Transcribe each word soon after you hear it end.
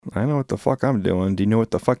I know what the fuck I'm doing. Do you know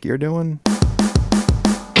what the fuck you're doing?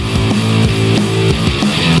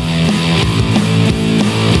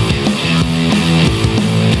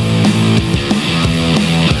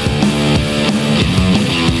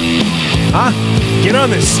 Huh? Get on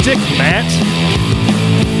the stick, Matt.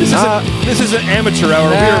 This is an amateur hour.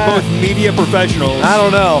 We are both media professionals. I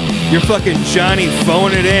don't know. You're fucking Johnny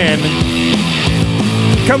phoning it in.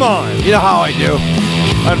 Come on. You know how I do.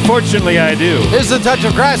 Unfortunately, I do. This is A Touch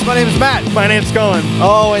of Grass. My name is Matt. My name's Colin.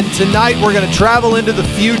 Oh, and tonight we're going to travel into the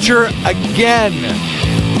future again.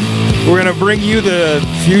 We're going to bring you the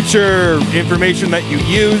future information that you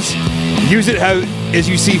use. Use it how as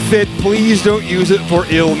you see fit. Please don't use it for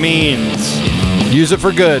ill means. Use it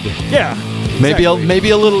for good. Yeah. Maybe exactly.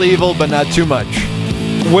 maybe a little evil, but not too much.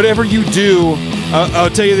 Whatever you do,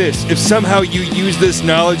 I'll tell you this. If somehow you use this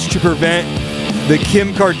knowledge to prevent the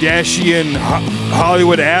Kim Kardashian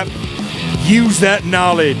Hollywood app, use that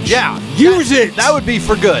knowledge. Yeah. Use it. That would be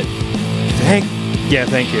for good. Thank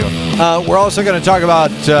you. We're also going to talk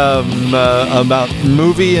about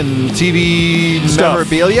movie and TV Stuff.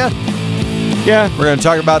 memorabilia. Yeah. We're going to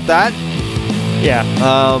talk about that. Yeah.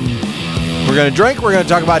 We're going to drink. We're going to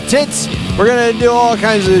talk about tits. We're going to do all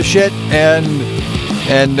kinds of shit. And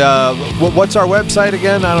what's our website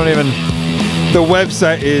again? I don't even... The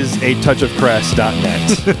website is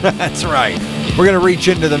atouchofcrest.net. That's right. We're going to reach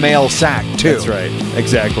into the mail sack, too. That's right.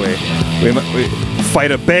 Exactly. We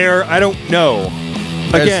fight a bear. I don't know.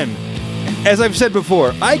 Again, as I've said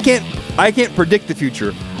before, I can't predict the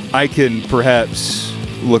future. I can perhaps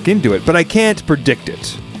look into it, but I can't predict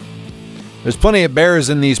it. There's plenty of bears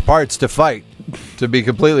in these parts to fight, to be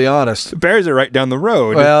completely honest. The bears are right down the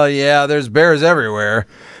road. Well, yeah, there's bears everywhere.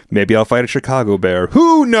 Maybe I'll fight a Chicago bear.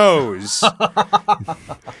 Who knows? They're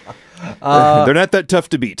not that tough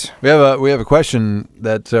to beat. We have a question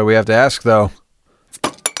that we have to ask, though.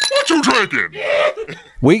 What you drinking?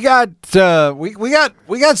 We got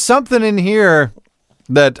something in here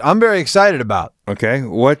that I'm very excited about. Okay,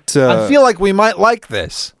 what? I feel like we might like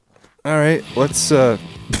this. All right, let's.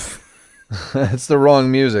 That's the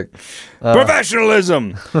wrong music.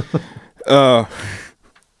 Professionalism.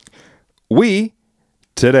 We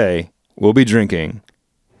today will be drinking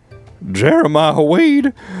Jeremiah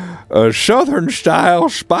Weed, a Southern style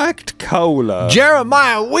spiked cola.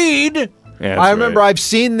 Jeremiah Weed. That's I remember right. I've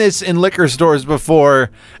seen this in liquor stores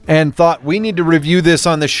before and thought we need to review this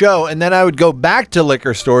on the show, and then I would go back to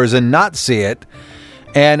liquor stores and not see it.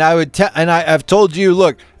 And I would I've told you,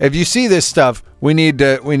 look, if you see this stuff, we need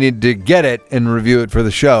to get it and review it for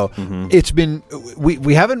the show. Mm-hmm. It's been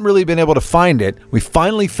we haven't really been able to find it. We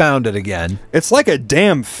finally found it again. It's like a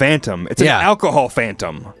damn phantom. It's an alcohol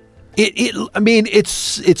phantom.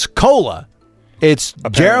 It's cola. It's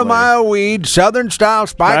Apparently. Jeremiah Weed Southern style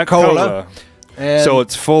spiked cola. And so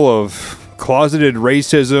it's full of closeted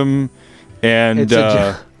racism and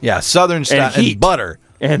Southern style and butter.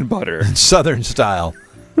 And butter. Southern style.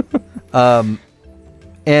 And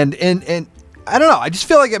I don't know. I just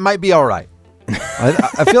feel like it might be all right.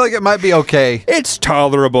 I feel like it might be okay. It's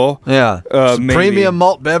tolerable. Yeah. Maybe. Premium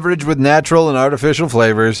malt beverage with natural and artificial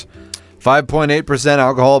flavors. 5.8%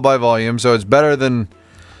 alcohol by volume, so it's better than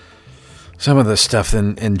some of the stuff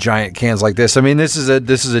in giant cans like this. I mean, this is a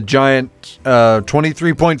giant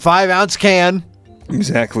 23.5 ounce can.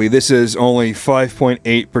 Exactly. This is only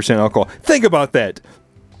 5.8% alcohol. Think about that.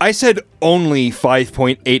 I said only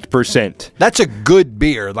 5.8%. That's a good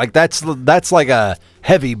beer. Like that's like a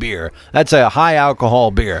heavy beer. That's a high alcohol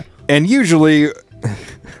beer. And usually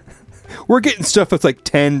we're getting stuff that's like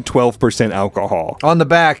 10, 12% alcohol. On the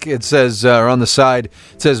back, it says, or on the side,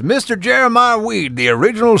 it says, Mr. Jeremiah Weed, the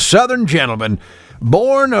original Southern gentleman.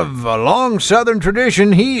 Born of a long Southern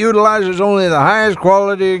tradition, he utilizes only the highest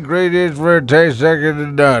quality ingredients for a taste second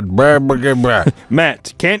to none.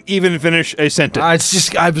 Matt can't even finish a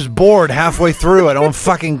sentence. I was bored halfway through. I don't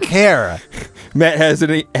fucking care. Matt has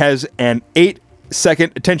an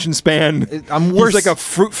 8-second attention span. I'm worse. He's like a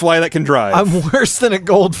fruit fly that can drive. I'm worse than a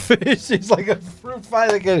goldfish. He's like a fruit fly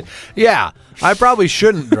that can... Yeah, I probably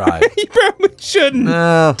shouldn't drive. You probably shouldn't.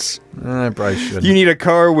 No, I probably shouldn't. You need a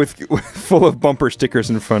car with full of bumper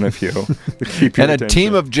stickers in front of you. To keep your and attention. A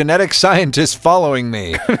team of genetic scientists following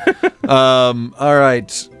me. All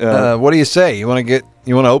right. What do you say? You want to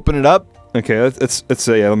open it up? Okay, let's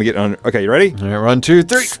say, let me get on. Okay, you ready? All right, 1, 2,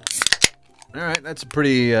 3. All right, that's a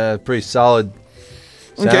pretty solid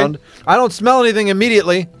sound. Okay. I don't smell anything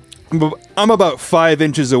immediately. I'm about 5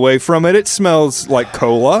 inches away from it. It smells like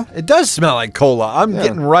cola. It does smell like cola. I'm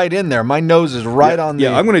getting right in there. My nose is right on the...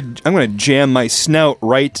 Yeah, I'm gonna jam my snout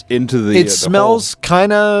right into the... It smells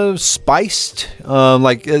kind of spiced.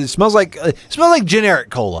 It smells like generic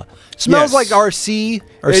cola. It smells like RC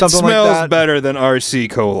or something like that. It smells better than RC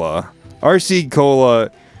Cola. RC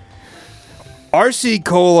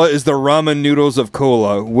Cola is the ramen noodles of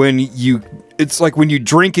cola. It's like when you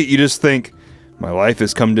drink it, you just think, my life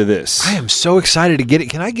has come to this. I am so excited to get it.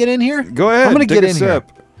 Can I get in here? Go ahead. I'm going to get in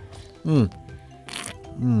sip. here.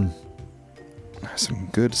 Some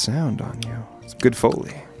good sound on you. It's good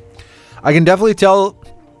Foley. I can definitely tell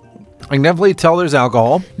there's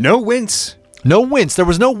alcohol. No wince. No wince. There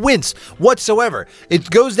was no wince whatsoever. It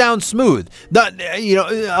goes down smooth.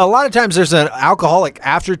 A lot of times there's an alcoholic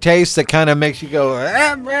aftertaste that kind of makes you go.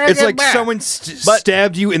 It's like someone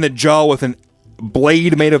stabbed you in the jaw with a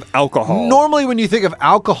blade made of alcohol. Normally, when you think of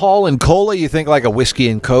alcohol and cola, you think like a whiskey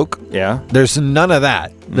and Coke. Yeah. There's none of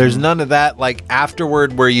that. There's none of that like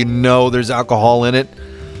afterward where there's alcohol in it.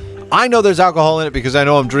 I know there's alcohol in it because I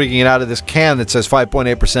know I'm drinking it out of this can that says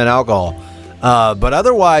 5.8% alcohol. But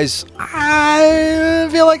otherwise, I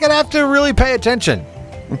feel like I'd have to really pay attention.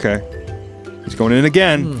 Okay. He's going in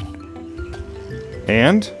again.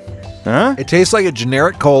 And? Huh? It tastes like a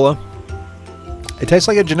generic cola. I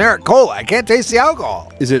can't taste the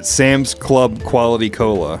alcohol. Is it Sam's Club quality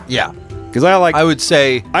cola? Yeah. Because I would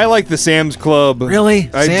say... I like the Sam's Club.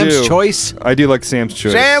 Really? I Sam's do. Choice? I do like Sam's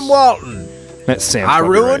Choice. Sam Walton. That's Sam's I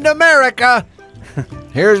Club, ruined right. America.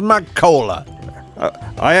 Here's my cola.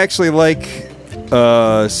 I actually like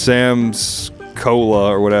Sam's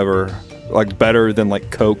Cola or whatever, like better than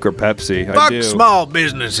like Coke or Pepsi. I Fuck do. small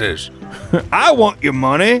businesses. I want your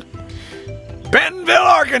money. Bentonville,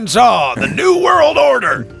 Arkansas, the New World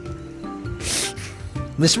Order.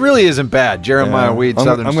 This really isn't bad. Jeremiah Weed,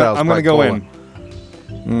 Southern Style. I'm going to go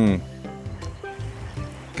in.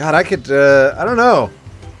 God, I could, I don't know.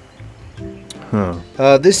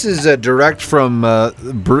 This is direct from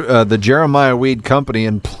the Jeremiah Weed Company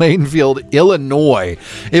in Plainfield, Illinois.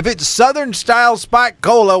 If it's Southern Style Spike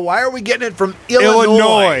Cola, why are we getting it from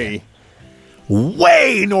Illinois?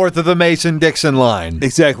 Way north of the Mason-Dixon line.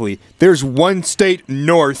 Exactly. There's one state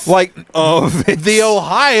north of the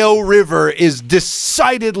Ohio River is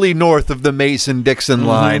decidedly north of the Mason-Dixon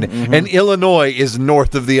line, and Illinois is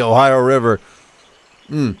north of the Ohio River.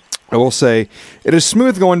 I will say, it is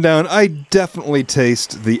smooth going down. I definitely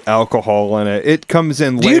taste the alcohol in it. It comes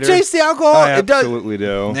in later. Do you taste the alcohol? I It does. absolutely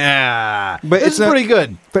do. Nah. But it's pretty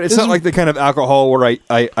good. But it's not like the kind of alcohol where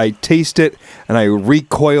I taste it and I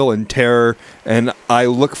recoil in terror and I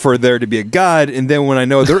look for there to be a God, and then when I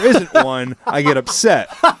know there isn't one, I get upset.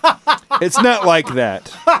 It's not like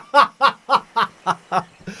that.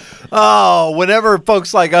 Oh, whenever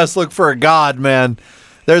folks like us look for a God, man,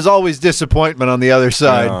 there's always disappointment on the other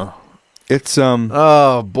side. It's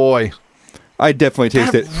oh boy, I definitely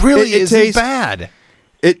taste it. Really it isn't tastes bad.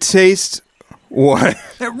 It tastes what?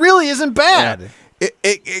 It really isn't bad.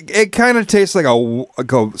 It kind of tastes like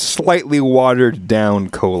a slightly watered down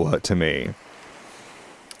cola to me.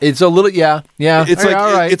 It's a little yeah. It's like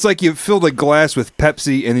all right. it's like you filled a glass with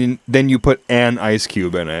Pepsi and then you put an ice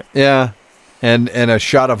cube in it. Yeah, and a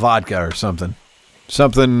shot of vodka or something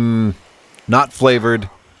not flavored,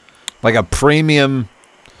 like a premium.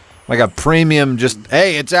 Just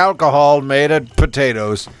hey, it's alcohol made of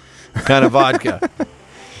potatoes, kind of vodka. I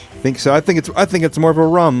think so. I think it's more of a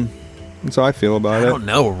rum. That's how I feel about it. I don't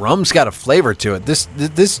know. Rum's got a flavor to it. This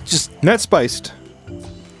just not spiced.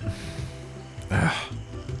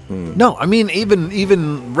 No, I mean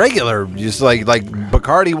even regular, just like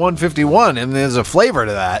Bacardi 151, and there's a flavor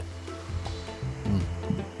to that.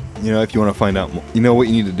 You know, if you want to find out, you know what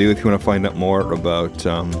you need to do if you want to find out more about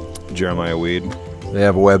Jeremiah Weed. They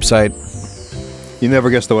have a website. You never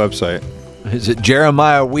guess the website. Is it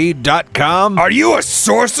jeremiahweed.com? Are you a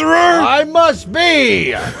sorcerer? I must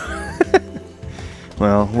be.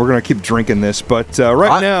 Well, we're gonna keep drinking this, but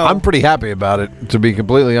now I'm pretty happy about it, to be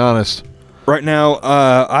completely honest. Right now,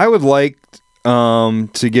 I would like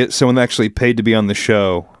to get someone actually paid to be on the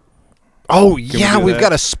show. Oh, yeah, we've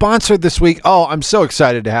got a sponsor this week. Oh, I'm so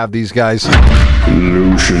excited to have these guys.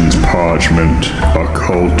 Lucian's Parchment,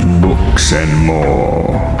 occult books, and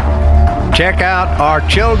more. Check out our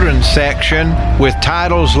children's section with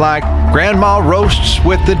titles like Grandma Roasts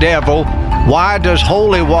with the Devil, Why Does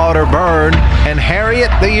Holy Water Burn, and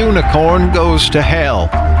Harriet the Unicorn Goes to Hell.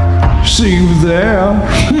 See you there.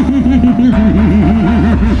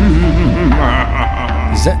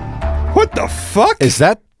 Is that What the fuck? is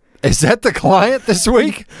that the client this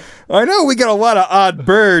week? I know we got a lot of odd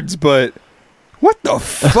birds, but What the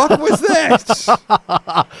fuck was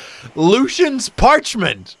that? Lucian's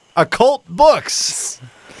Parchment, occult books.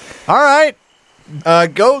 All right.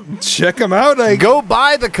 Go Check them out. go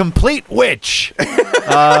buy The Complete Witch.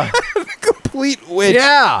 Complete witch.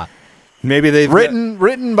 Yeah. Maybe they've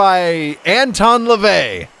Written by Anton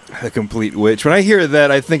LaVey. got The Complete Witch. When I hear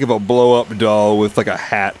that, I think of a blow-up doll with like a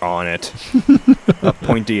hat on it. A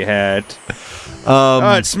pointy hat.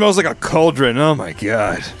 It smells like a cauldron. Oh my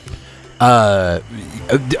god. I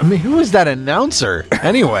mean, who is that announcer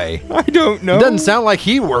anyway? I don't know. It doesn't sound like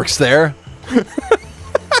he works there.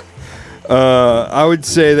 I would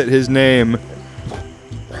say that his name,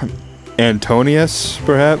 Antonius,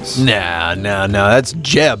 perhaps. No. That's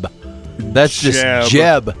Jeb. That's just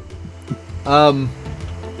Jeb.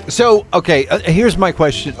 So, okay, here's my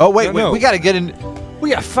question. Oh, wait, No. we got to get in.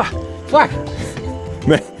 We got fuck.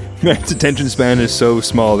 Matt's attention span is so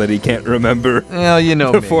small that he can't remember Well, you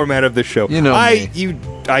know the me. format of the show. You know me.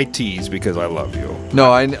 I tease because I love you.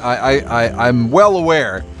 No, I'm well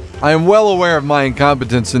aware. I am well aware of my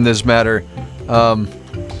incompetence in this matter.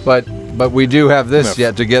 But we do have this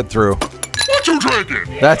yet to get through. What you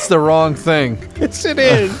drinking? That's the wrong thing. Yes, it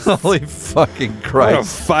is. Holy fucking I'm gonna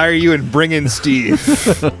Christ. fire you and bring in Steve.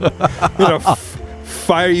 I'm gonna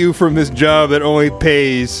fire you from this job that only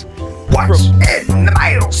pays What's in the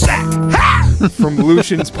mail sack? from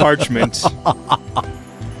Lucian's Parchment.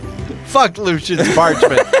 Fuck Lucian's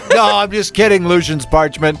Parchment. No, I'm just kidding, Lucian's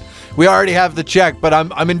Parchment. We already have the check, but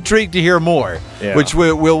I'm intrigued to hear more, Yeah. which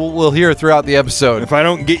we'll hear throughout the episode. If I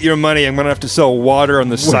don't get your money, I'm gonna have to sell water on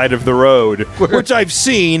the side of the road, which I've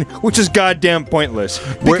seen, which is goddamn pointless.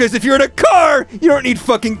 Because if you're in a car, you don't need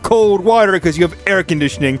fucking cold water because you have air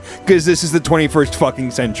conditioning. Because this is the 21st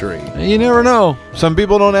fucking century. You never know. Some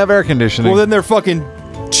people don't have air conditioning. Well, then they're fucking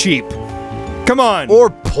cheap. Come on. Or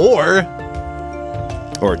poor.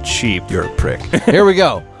 Or cheap. You're a prick. Here we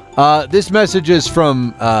go. This message is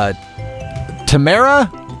from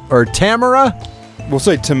Tamara. We'll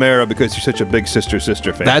say Tamara because you're such a big Sister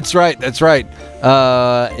fan. That's right. It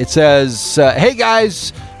says, hey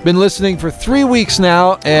guys, been listening for 3 weeks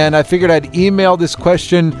now, and I figured I'd email this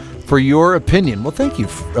question for your opinion. Well, thank you,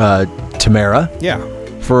 Tamara, Yeah.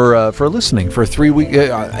 for listening for 3 weeks.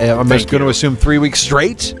 I'm just going to you. assume 3 weeks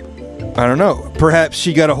straight. I don't know. Perhaps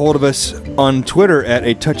she got a hold of us on Twitter at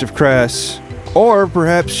A Touch of Crass, or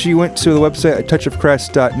perhaps she went to the website at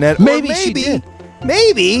touchofcrass.net. Maybe she did.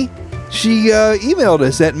 Maybe she emailed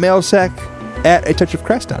us at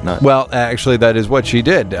mailsack@atouchofcrass.net. Well, actually, that is what she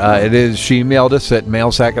did. It is. She emailed us at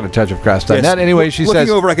mailsack@atouchofcrass.net. Yes. Anyway, she Looking says,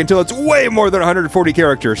 over, I can tell it's way more than 140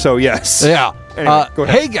 characters. So yes. yeah. Anyway, go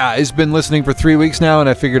ahead. Hey guys, been listening for 3 weeks now, and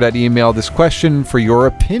I figured I'd email this question for your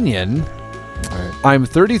opinion. I'm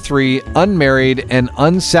 33, unmarried, and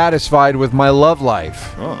unsatisfied with my love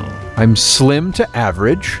life. Oh. I'm slim to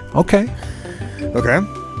average. Okay. Okay.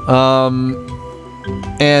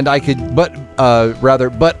 And I could, but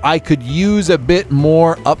I could use a bit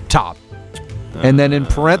more up top. And then in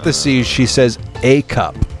parentheses, she says A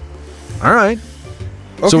cup. All right.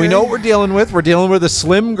 So we Okay. know what we're dealing with. We're dealing with a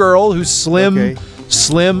slim girl who's slim, Okay.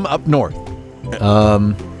 slim up north.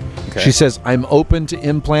 Okay. She says, I'm open to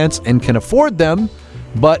implants and can afford them,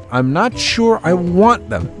 but I'm not sure I want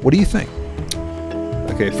them. What do you think?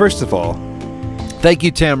 Okay. First of all, Thank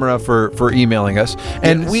you, Tamara, for emailing us.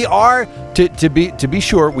 And Yes. we are, to be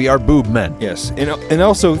sure, we are boob men. yes, and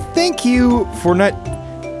also thank you for not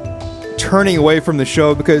turning away from the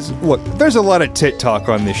show because look, there's a lot of tit talk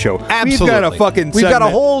on this show. Absolutely. We've got a fucking. We've got a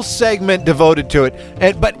segment- whole segment devoted to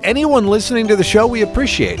it. But anyone listening to the show, we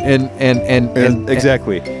appreciate. And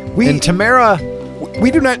exactly. And Tamara,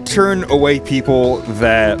 We do not turn away people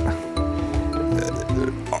that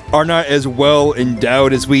are not as well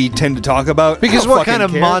endowed as we tend to talk about. because I don't what kind fucking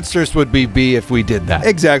of care. monsters would we be if we did that?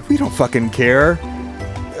 Exactly. We don't fucking care.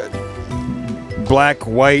 Black,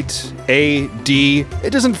 white, A, D. It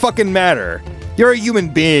doesn't fucking matter. You're a human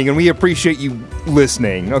being, and we appreciate you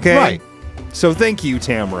listening. Okay. Right. So thank you,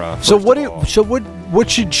 Tamara. So first what? of all. What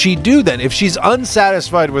should she do then if she's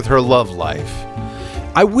unsatisfied with her love life?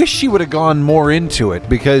 I wish she would have gone more into it,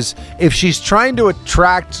 because if she's trying to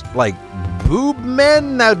attract like boob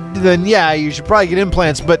men, then yeah, you should probably get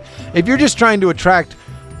implants. But if you're just trying to attract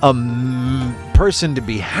a person to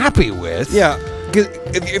be happy with, Yeah. 'Cause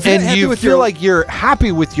if you're and happy you with feel your- like you're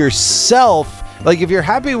happy with yourself, like if you're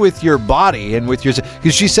happy with your body and with your,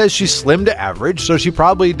 because she says she's slim to average, so she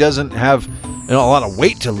probably doesn't have a lot of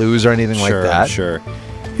weight to lose or anything like that. Sure.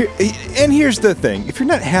 And here's the thing: if you're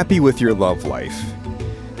not happy with your love life,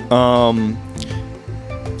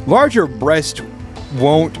 larger breast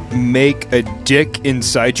won't make a dick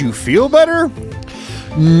inside you feel better.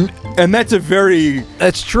 And that's a very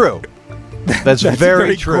That's true. That's a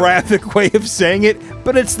very true. graphic way of saying it,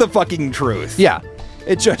 but it's the fucking truth. Yeah.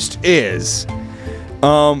 It just is.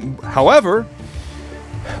 However,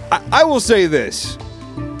 I will say this.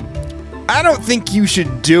 I don't think you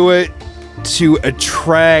should do it to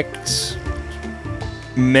attract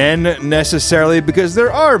men necessarily, because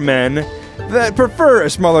there are men that prefer a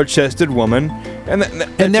smaller chested woman, and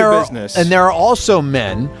that's your business. And there are also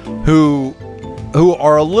men who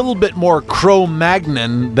are a little bit more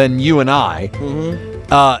Cro-Magnon than you and I,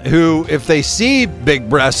 who, if they see big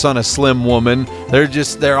breasts on a slim woman, their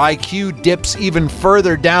IQ dips even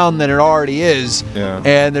further down than it already is,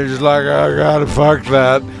 and they're just like, I gotta fuck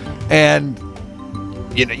that, and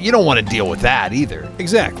you don't want to deal with that either.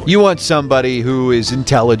 Exactly. You want somebody who is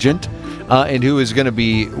intelligent, and who is going to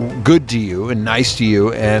be good to you and nice to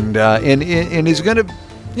you, and is going to,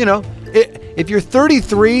 if you're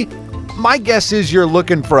 33, my guess is you're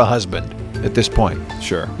looking for a husband at this point.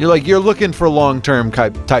 Sure. You're looking for long-term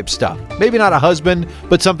type stuff. Maybe not a husband,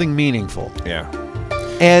 but something meaningful. Yeah.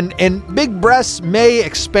 And big breasts may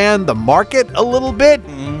expand the market a little bit,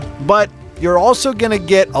 but you're also going to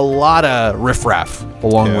get a lot of riffraff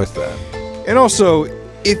along with that. And also,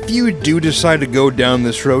 if you do decide to go down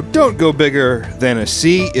this road, don't go bigger than a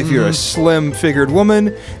C if you're a slim-figured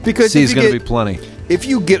woman, because C's going to be plenty. If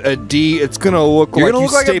you get a D, it's going to look like you a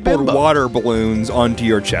stapled bimbo. water balloons onto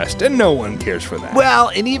your chest, and no one cares for that. Well,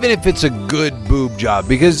 and even if it's a good boob job,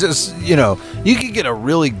 because you could get a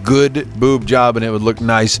really good boob job and it would look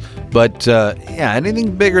nice, but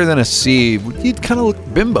anything bigger than a C, you'd kind of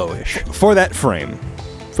look bimbo-ish. For that frame.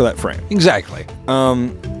 Exactly.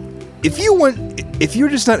 If you're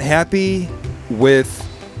just not happy with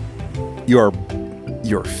your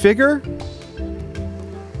figure,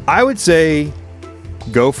 I would say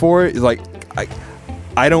go for it. Like,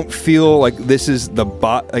 I don't feel like this is the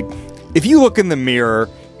like, if you look in the mirror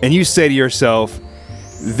and you say to yourself,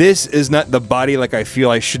 this is not the body like I feel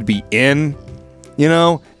I should be in,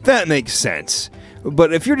 that makes sense.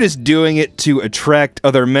 But if you're just doing it to attract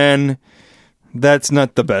other men, that's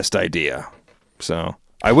not the best idea. So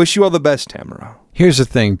I wish you all the best, Tamara. Here's the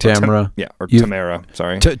thing, Tamara. Tamara.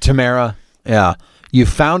 Sorry. Tamara. Yeah. You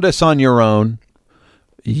found us on your own.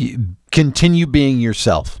 Continue being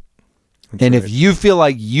yourself. That's and right. If you feel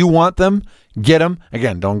like you want them, get them.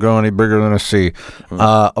 Again, don't go any bigger than a C.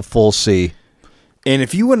 A full C. And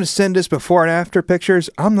if you want to send us before and after pictures,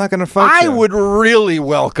 I'm not going to fight you. I would really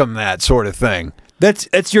welcome that sort of thing.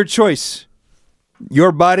 That's your choice.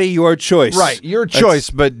 Your body, your choice. Right, your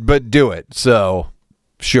choice, but do it. So,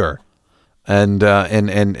 sure. And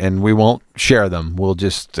we won't share them. We'll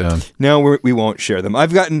just no, we won't share them.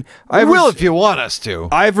 We will if you want us to.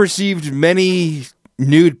 I've received many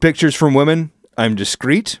nude pictures from women. I'm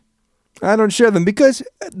discreet. I don't share them because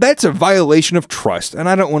that's a violation of trust, and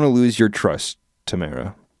I don't want to lose your trust,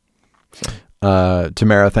 Tamara.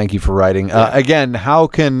 Tamara, thank you for writing. Again, how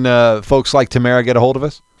can folks like Tamara get a hold of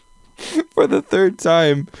us? For the third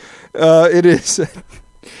time, it is.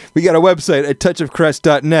 We got a website at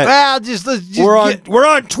touchofcrest.net. Well, we're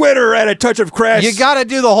on Twitter at a touch of crest. You got to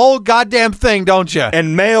do the whole goddamn thing, don't you?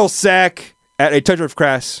 And mail sack at a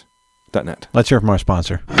touchofcrest.net. Let's hear from our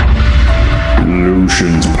sponsor.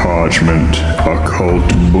 Lucian's Parchment, occult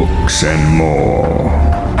books, and more.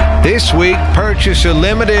 This week, purchase a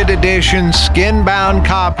limited edition skin-bound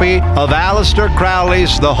copy of Aleister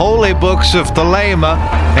Crowley's The Holy Books of Thelema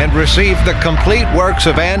and receive the complete works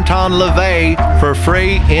of Anton LaVey for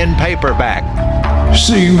free in paperback.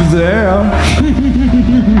 See you there.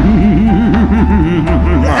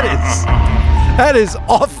 That is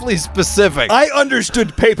awfully specific. I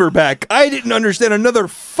understood paperback. I didn't understand another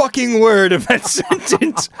fucking word of that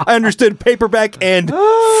sentence. I understood paperback and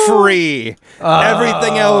free.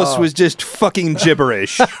 Everything else was just fucking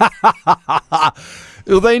gibberish.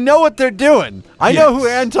 They know what they're doing. I know who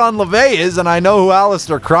Anton LaVey is, and I know who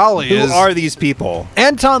Aleister Crowley is. Who are these people?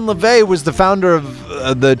 Anton LaVey was the founder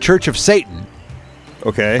of the Church of Satan.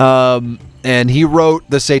 Okay. And he wrote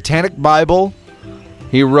the Satanic Bible.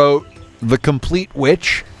 He wrote The Complete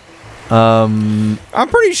Witch. I'm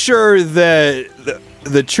pretty sure that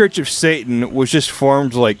the Church of Satan was just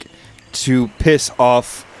formed to piss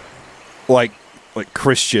off like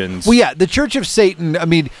Christians. Well, yeah, the Church of Satan. I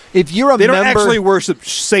mean, if you're a member, they don't actually worship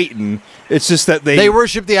Satan. It's just that they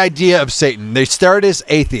worship the idea of Satan. They started as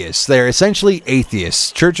atheists. They're essentially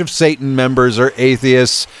atheists. Church of Satan members are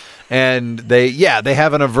atheists, and they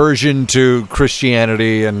have an aversion to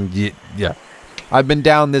Christianity. And yeah, I've been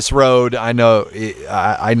down this road. I know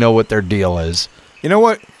what their deal is. You know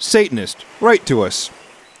what? Satanist, write to us.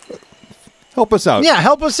 Help us out. Yeah,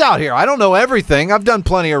 help us out here. I don't know everything. I've done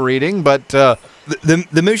plenty of reading, but The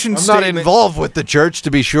mission I'm not statement. involved with the church,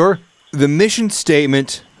 to be sure. The mission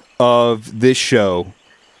statement of this show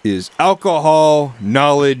is alcohol,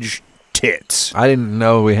 knowledge, tits. I didn't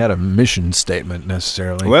know we had a mission statement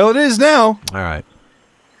necessarily. Well, it is now. All right.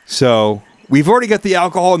 So we've already got the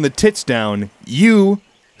alcohol and the tits down. You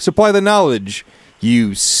supply the knowledge.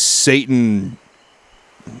 You Satan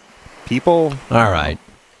people. All right.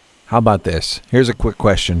 How about this? Here's a quick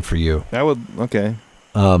question for you. That would okay.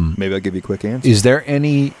 Maybe I'll give you a quick answer. Is there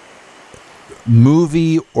any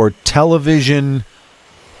movie or television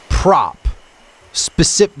prop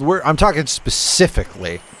I'm talking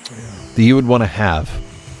specifically that you would want to have?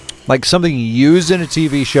 Like something used in a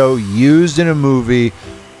TV show, used in a movie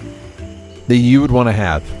that you would want to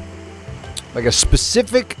have? Like a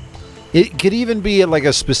specific, it could even be like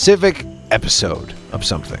a specific episode of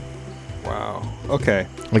something. Wow. Okay.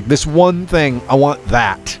 Like this one thing, I want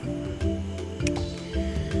that.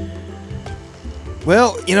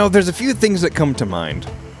 Well, there's a few things that come to mind.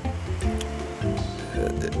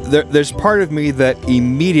 There's part of me that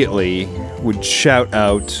immediately would shout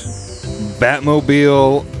out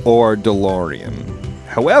Batmobile or DeLorean.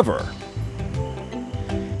 However,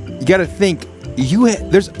 you got to think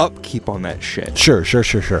there's upkeep on that shit. Sure.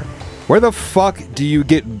 Where the fuck do you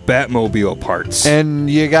get Batmobile parts? And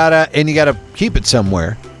you gotta keep it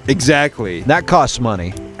somewhere. Exactly. That costs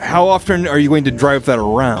money. How often are you going to drive that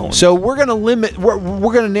around? So we're gonna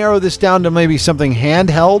we're gonna narrow this down to maybe something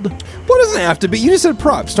handheld. Well, it doesn't have to be. You just said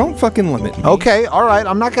props. Don't fucking limit me. Okay, all right.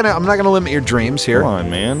 I'm not gonna limit your dreams here. Come on,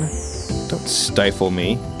 man. Don't stifle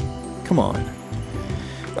me. Come on.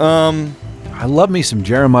 I love me some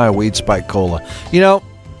Jeremiah Weed Spike Cola. Yeah.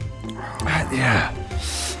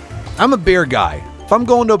 I'm a beer guy. If I'm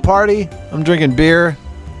going to a party, I'm drinking beer.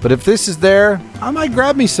 But if this is there, I might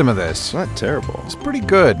grab me some of this. It's not terrible. It's pretty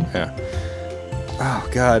good. Yeah. Oh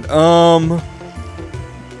God.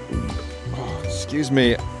 Excuse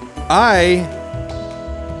me.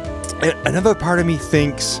 Another part of me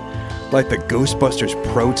thinks like the Ghostbusters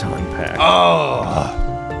proton pack. Oh,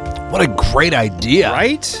 what a great idea!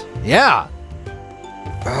 Right? Yeah.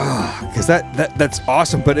 Because that's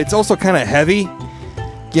awesome, but it's also kind of heavy.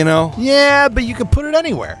 Yeah, but you can put it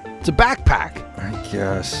anywhere. It's a backpack. I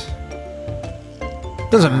guess.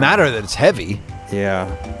 Doesn't matter that it's heavy. Yeah.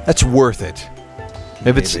 That's worth it.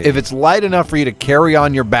 If it's light enough for you to carry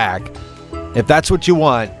on your back, if that's what you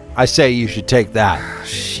want, I say you should take that.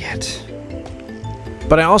 Shit.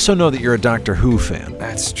 But I also know that you're a Doctor Who fan.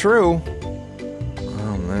 That's true.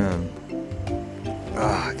 Oh man.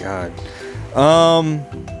 Oh God.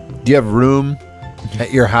 Do you have room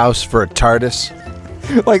at your house for a TARDIS?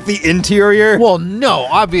 Like the interior? Well, no,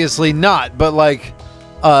 obviously not. But like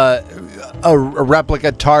a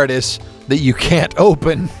replica TARDIS that you can't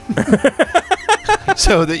open,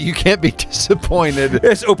 so that you can't be disappointed.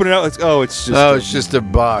 Just open it out. It's just a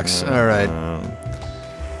box. All right.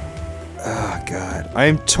 Oh God, I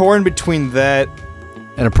am torn between that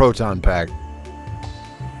And a proton pack.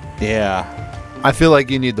 Yeah. I feel like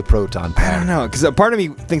you need the proton pack. I don't know, because a part of me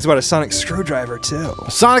thinks about a sonic screwdriver too.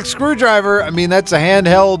 A sonic screwdriver, I mean, that's a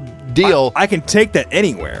handheld deal. I can take that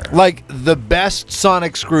anywhere. Like the best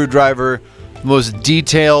sonic screwdriver, most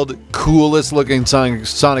detailed, coolest looking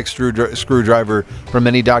sonic screwdriver from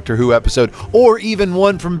any Doctor Who episode, or even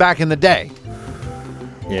one from back in the day.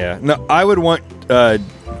 Yeah. No, I would want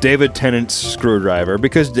David Tennant's screwdriver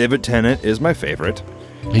because David Tennant is my favorite.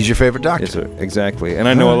 He's your favorite Doctor. Exactly. And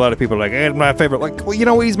I know a lot of people are like, he's my favorite. Like, well, you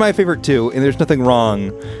know, he's my favorite too. And there's nothing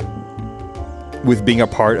wrong with being a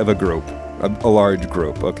part of a group, a large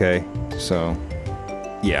group, okay? So,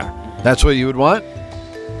 yeah. That's what you would want?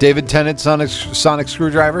 David Tennant sonic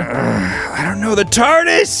screwdriver? I don't know. The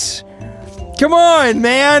TARDIS! Come on,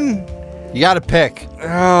 man! You gotta pick.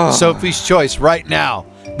 Oh. Sophie's choice right now.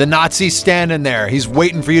 The Nazi's standing there. He's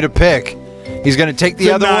waiting for you to pick. He's gonna take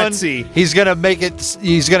the other Nazi. one. He's gonna make it.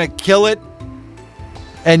 He's gonna kill it,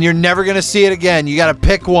 and you're never gonna see it again. You gotta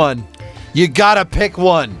pick one. You gotta pick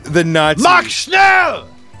one. The Nazi. Mach schnell!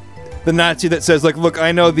 The Nazi that says, like, look,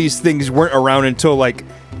 I know these things weren't around until, like,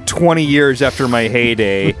 20 years after my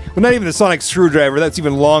heyday. Well, not even the sonic screwdriver. That's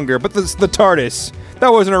even longer. But the TARDIS.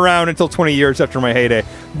 That wasn't around until 20 years after my heyday.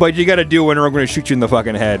 But you gotta do it or I'm gonna shoot you in the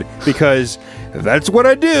fucking head. Because that's what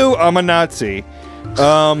I do. I'm a Nazi.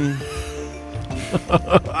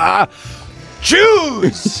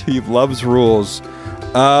 Choose! He loves rules. You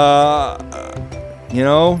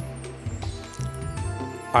know,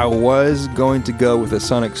 I was going to go with a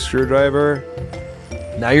sonic screwdriver.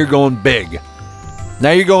 Now you're going big.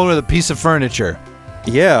 Now you're going with a piece of furniture.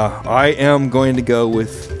 Yeah, I am going to go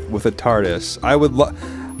with with a TARDIS.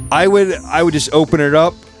 I would just open it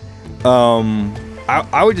up.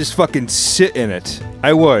 I would just fucking sit in it.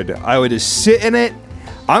 I would just sit in it.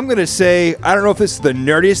 I'm gonna say, I don't know if this is the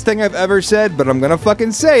nerdiest thing I've ever said, but I'm gonna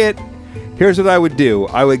fucking say it. Here's what I would do.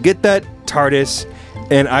 I would get that TARDIS,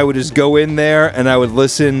 and I would just go in there, and I would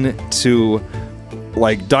listen to,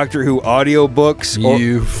 like, Doctor Who audiobooks.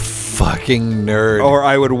 You fucking nerd. Or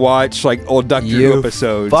I would watch, like, old Doctor Who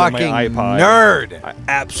episodes on my fucking iPod. nerd. I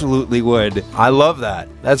absolutely would. I love that.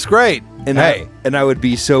 That's great. And hey, I would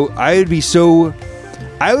be so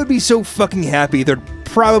fucking happy. There'd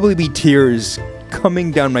probably be tears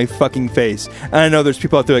coming down my fucking face. And I know there's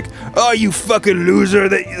people out there like, oh, you fucking loser.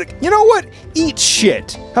 You know what? Eat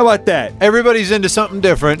shit. How about that? everybody's into something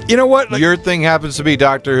different. You know what? Like, Your thing happens to be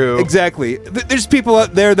Doctor Who. exactly. There's people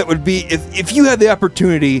out there that would be, if you had the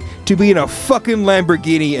opportunity to be in a fucking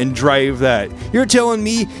Lamborghini and drive that, you're telling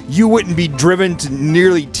me you wouldn't be driven to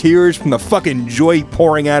nearly tears from the fucking joy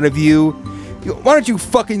pouring out of you? Why don't you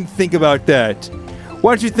fucking think about that?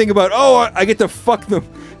 Why don't you think about, oh, I get to fuck the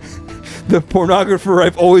pornographer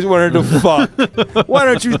I've always wanted to fuck? Why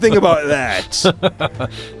don't you think about that?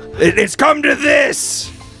 It's come to this,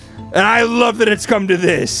 and I love that it's come to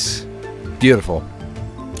this. Beautiful.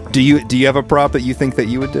 Do you have a prop that you think that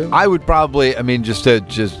you would do? I would probably, just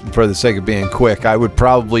for the sake of being quick, I would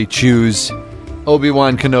probably choose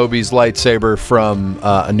Obi-Wan Kenobi's lightsaber from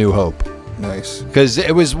A New Hope. Nice. Because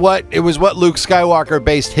it was what Luke Skywalker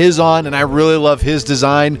based his on, and I really love his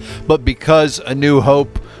design. But because A New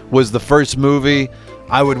Hope was the first movie,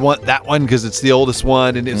 I would want that one because it's the oldest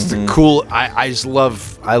one, and it's the cool. I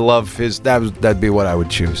love his. That'd be what I would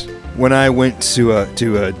choose. When I went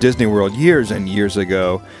to Disney World years and years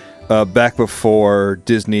ago, back before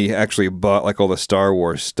Disney actually bought like all the Star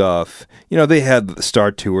Wars stuff, they had the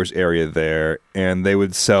Star Tours area there, and they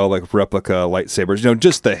would sell like replica lightsabers,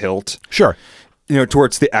 just the hilt. Sure.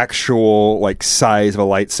 Towards the actual like size of a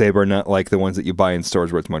lightsaber, not like the ones that you buy in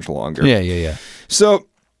stores where it's much longer. Yeah. So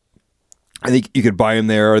I think you could buy them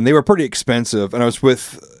there, and they were pretty expensive. And I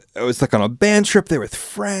was like on a band trip there with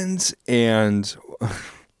friends, and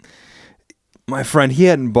my friend, he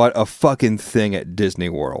hadn't bought a fucking thing at Disney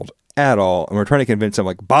World at all. And we're trying to convince him,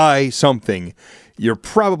 like, buy something. You're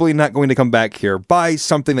probably not going to come back here. Buy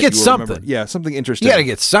something that Get you will something. remember. Yeah, something interesting. You got to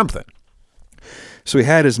get something. So he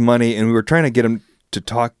had his money, and we were trying to get him to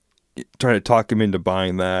talk him into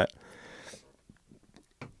buying that.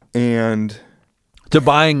 And To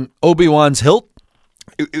buying Obi-Wan's hilt?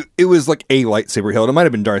 it was like a lightsaber hilt. It might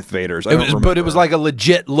have been Darth Vader's. I don't remember. But it was like a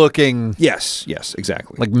legit looking, Yes,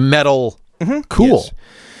 exactly. like metal. Cool. Yes.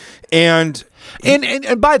 And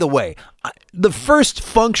by the way, the first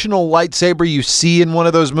functional lightsaber you see in one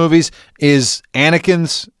of those movies is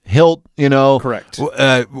Anakin's hilt, Correct.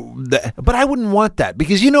 But I wouldn't want that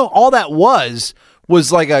because, all that was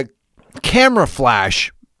like a camera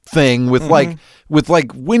flash thing with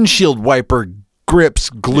like windshield wiper grips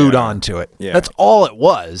glued onto it. Yeah. That's all it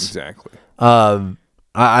was. Exactly. I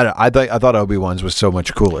thought Obi-Wan's was so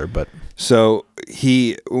much cooler, but So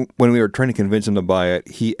when we were trying to convince him to buy it,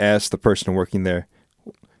 he asked the person working there,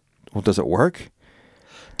 well, does it work?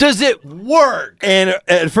 does it work? And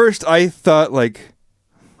at first I thought like,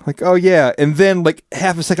 oh yeah. And then like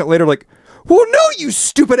half a second later, like, well, no, you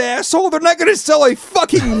stupid asshole. They're not going to sell a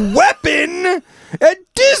fucking weapon at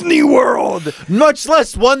Disney World. Much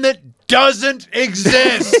less one that doesn't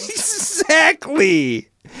exist. Exactly.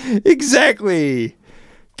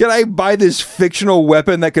 Can I buy this fictional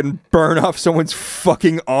weapon that can burn off someone's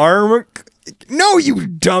fucking arm? No, you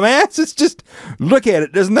dumbass. It's just, look at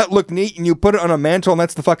it. Doesn't that look neat? And you put it on a mantle, and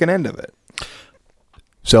that's the fucking end of it.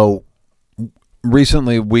 So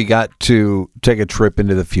recently we got to take a trip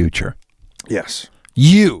into the future. Yes.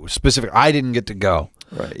 You specifically. I didn't get to go.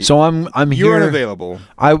 Right. So I'm here. You're unavailable.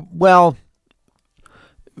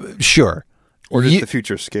 Sure. Or does the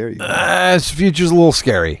future scare you? This future's a little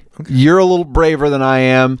scary. Okay. You're a little braver than I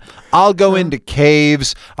am. I'll go into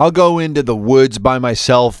caves. I'll go into the woods by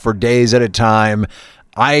myself for days at a time.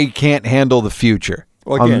 I can't handle the future.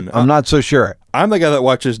 Well, again, I'm not so sure. I'm the guy that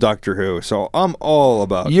watches Doctor Who, so I'm all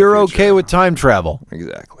about You're the future. okay with time travel.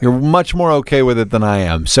 Exactly. You're much more okay with it than I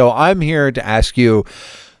am. So I'm here to ask you,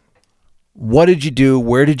 what did you do?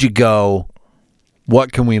 Where did you go?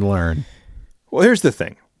 What can we learn? Well, here's the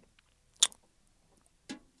thing.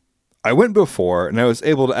 I went before, and I was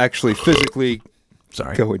able to actually physically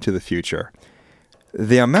go into the future.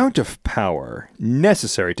 The amount of power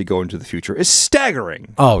necessary to go into the future is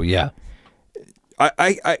staggering. Oh, yeah.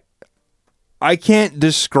 I can't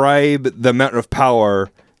describe the amount of power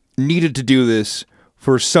needed to do this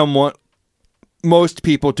for someone most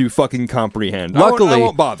people to fucking comprehend. I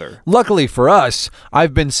won't bother. Luckily for us,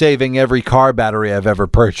 I've been saving every car battery I've ever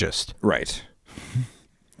purchased. Right.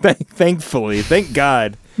 Thankfully. Thank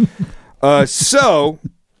God. So,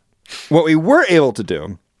 what we were able to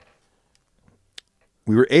do,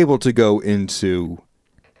 we were able to go into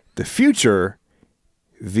the future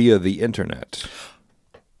via the internet.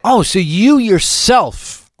 Oh, so you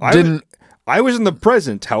yourself didn't... I was in the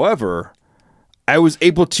present, however, I was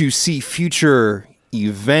able to see future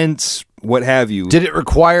events, what have you. Did it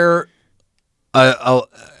require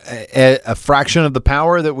a fraction of the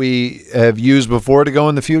power that we have used before to go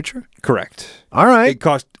in the future? Correct. All right.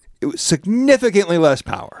 It was significantly less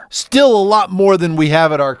power. Still a lot more than we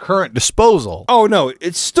have at our current disposal. Oh, no,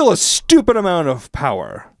 it's still a stupid amount of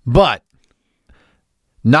power. But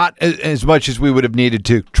not as much as we would have needed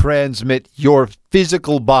to transmit your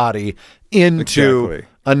physical body into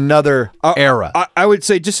another era. I would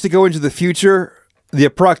say, just to go into the future, the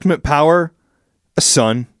approximate power, a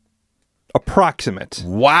sun. Approximate.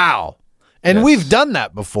 Wow. And Yes. we've done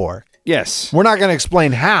that before. Yes. We're not going to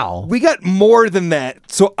explain how. We got more than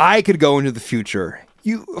that, so I could go into the future.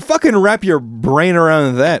 You fucking wrap your brain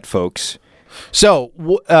around that, folks. So,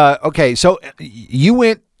 okay, so you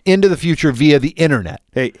went into the future via the internet.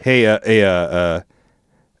 Hey,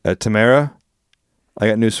 Tamara, I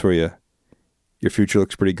got news for you. Your future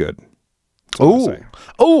looks pretty good. Her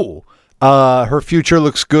future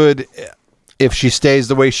looks good if she stays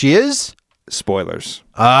the way she is. Spoilers.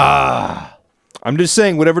 Ah. I'm just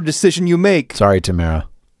saying, whatever decision you make, Sorry, Tamara.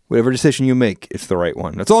 whatever decision you make, it's the right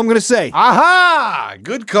one. That's all I'm going to say. Aha!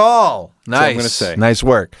 Good call. That's all I'm Nice. gonna say. Nice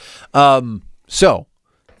work. So,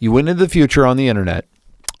 you went into the future on the internet.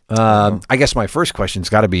 I guess my first question's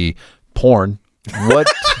got to be porn. What?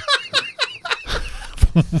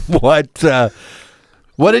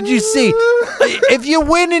 What did you see? If you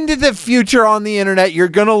went into the future on the internet, you're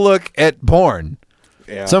going to look at porn.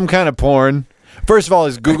 Yeah. Some kind of porn. First of all,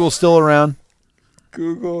 is Google still around?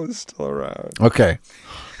 Google is still around. Okay.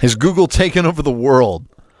 Has Google taken over the world?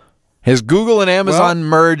 Has Google and Amazon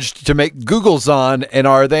merged to make Googlezon, and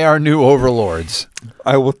are they our new overlords?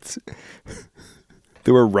 I will.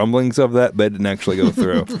 There were rumblings of that, but it didn't actually go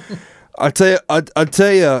through. I'll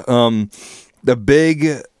tell you. The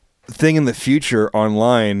big thing in the future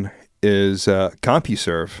online is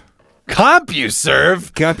CompuServe.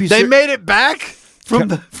 CompuServe? They made it back from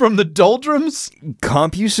the doldrums?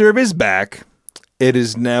 CompuServe is back. It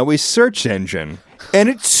is now a search engine, and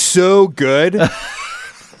it's so good.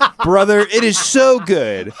 Brother, it is so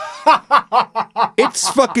good. It's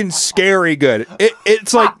fucking scary good.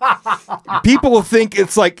 It's like people think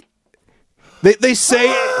it's like they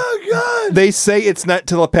say they say it's not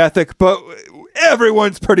telepathic, but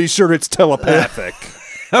everyone's pretty sure it's telepathic.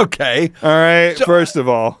 Okay. All right. First of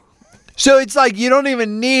all, so it's like you don't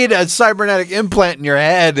even need a cybernetic implant in your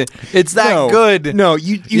head. It's that good. No,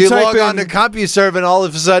 you type log on to CompuServe and all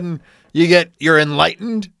of a sudden you're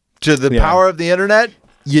enlightened to the power of the internet.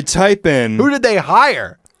 You type in. Who did they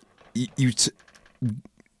hire?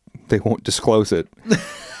 They won't disclose it.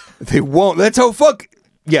 They won't. That's how fuck.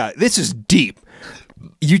 Yeah, this is deep.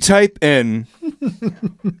 You type in.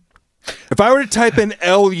 If I were to type in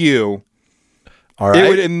LU, all right, it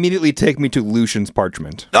would immediately take me to Lucian's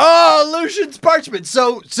Parchment. Oh, Lucian's Parchment.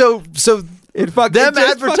 So them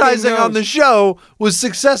advertising on the show was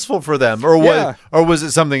successful for them, or was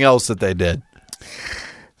it something else that they did?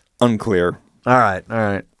 Unclear. All right.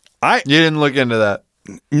 You didn't look into that.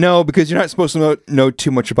 No, because you're not supposed to know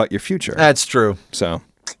too much about your future. That's true. So,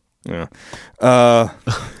 yeah.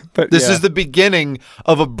 But this is the beginning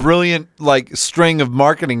of a brilliant string of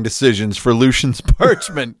marketing decisions for Lucian's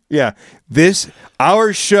Parchment. Yeah.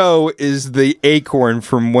 Our show is the acorn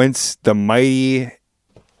from whence the mighty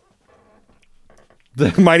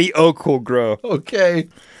oak will grow. Okay.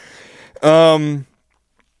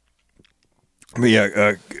 But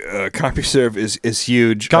yeah, CompuServe is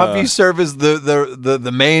huge. CompuServe is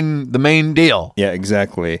the main deal. Yeah,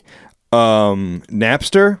 exactly.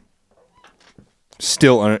 Napster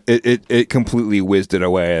still it completely whizzed it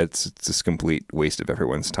away. It's just a complete waste of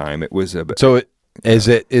everyone's time. It was is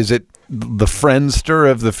it the Friendster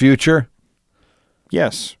of the future?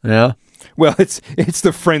 Yes. Yeah. Well, it's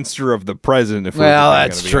the Friendster of the present.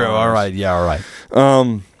 That's true. Honest. All right. Yeah. All right.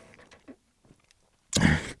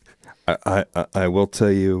 I will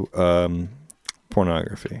tell you,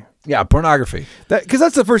 pornography. Yeah, pornography. Because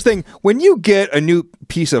that's the first thing when you get a new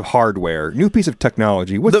piece of hardware, new piece of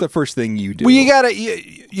technology. What's the first thing you do? Well, you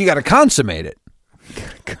gotta consummate it.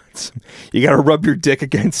 You gotta rub your dick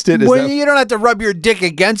against it. You don't have to rub your dick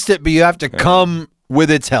against it, but you have to come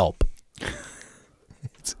with its help.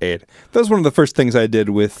 It's 8. That was one of the first things I did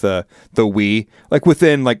with the Wii. Like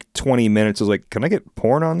within like 20 minutes, I was like, "Can I get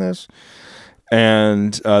porn on this?"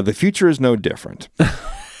 And the future is no different.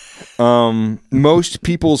 Most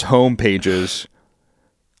people's home pages,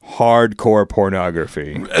 hardcore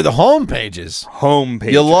pornography. The home pages. Home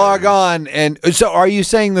pages. You log on, and so are you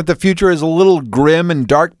saying that the future is a little grim and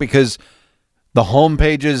dark because the home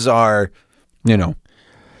pages are, no?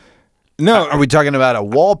 Are we talking about a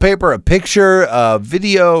wallpaper, a picture, a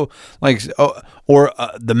video, or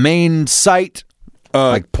the main site,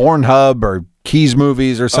 like Pornhub or Keys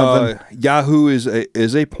Movies or something? Yahoo is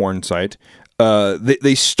a porn site.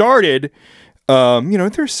 They started,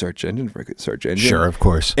 their search engine, very good search engine. Sure, of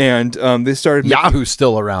course. And they started. Yahoo's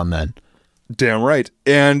still around then. Damn right.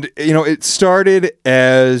 And it started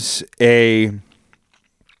as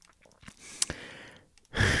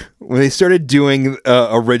when they started doing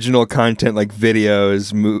original content like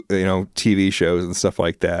videos, TV shows and stuff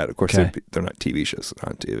like that. Of course, they're not TV shows, they're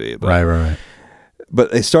on TV. But, Right.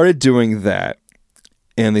 But they started doing that,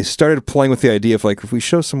 and they started playing with the idea of like, if we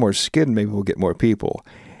show some more skin, maybe we'll get more people.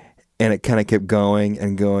 And it kind of kept going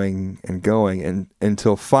and going and going, and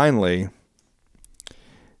until finally,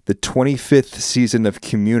 the 25th season of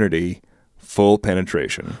Community, full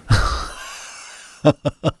penetration.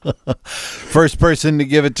 First person to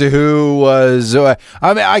give it to who was...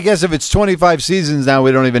 I guess if it's 25 seasons now,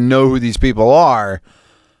 we don't even know who these people are.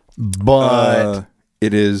 But...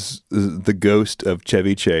 it is the ghost of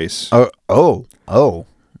Chevy Chase. I'm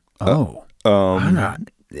not...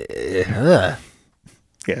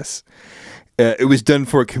 Yes. It was done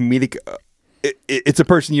for a comedic... it's a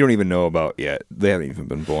person you don't even know about yet. They haven't even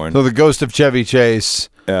been born. So the ghost of Chevy Chase...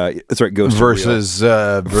 that's right, ghost versus.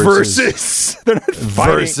 They're not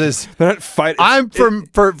fighting. They're not fighting.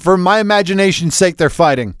 For my imagination's sake, they're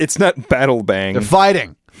fighting. It's not battle bang. They're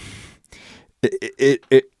fighting.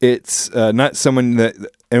 It's not someone that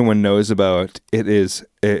anyone knows about. It is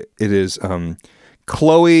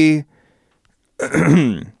Chloe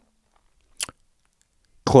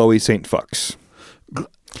Chloe St. Fucks.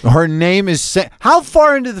 Her name is How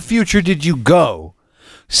far into the future did you go?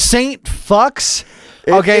 St. Fucks?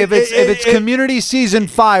 Okay, if it's Community season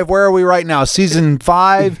 5, where are we right now? Season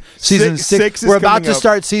 5, season 6. We're about to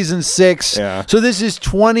start season 6. Yeah. So this is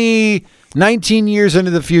 19 years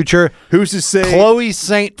into the future. Who's to say Chloe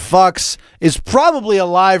St. Fucks is probably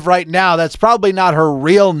alive right now. That's probably not her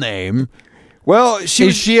real name. Well, she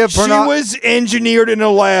was engineered in a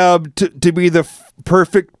lab to be the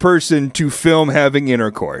perfect person to film having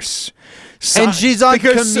intercourse. And she's on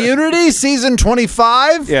Community season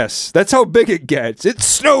 25? Yes, that's how big it gets. It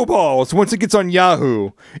snowballs once it gets on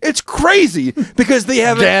Yahoo. It's crazy because they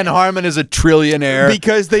have Dan Harmon is a trillionaire.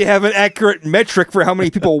 Because they have an accurate metric for how many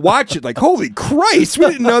people watch it. Like, holy Christ, we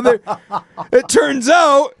didn't know that. It turns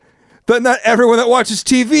out that not everyone that watches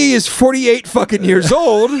TV is 48 fucking years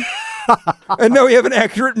old. And now we have an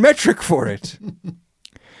accurate metric for it.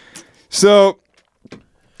 So,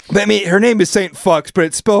 I mean, her name is St. Fuchs, but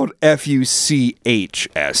it's spelled Fuchs.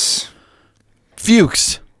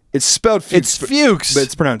 Fuchs. It's spelled Fuchs. It's Fuchs. But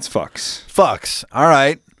it's pronounced Fuchs. Fuchs. All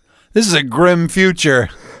right. This is a grim future.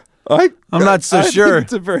 I'm not so sure.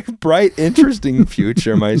 It's a very bright, interesting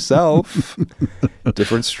future myself.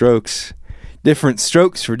 Different strokes. Different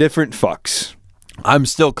strokes for different fucks. I'm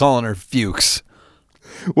still calling her Fuchs.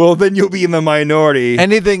 Well, then you'll be in the minority.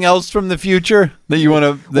 Anything else from the future that you want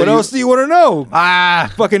to... What else do you want to know?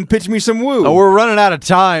 Fucking pitch me some woo. Oh, we're running out of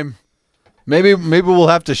time. Maybe we'll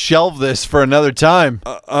have to shelve this for another time.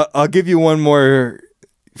 I'll give you one more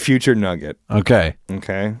future nugget. Okay.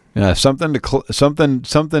 Yeah, something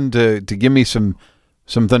to give me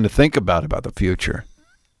something to think about the future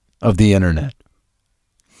of the internet.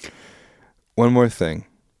 One more thing.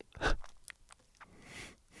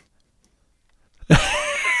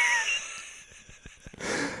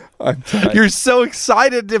 You're so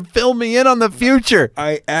excited to fill me in on the future.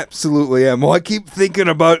 I absolutely am. Well, I keep thinking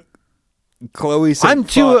about Chloe St.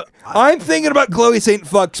 Fuchs. I'm thinking about Chloe St.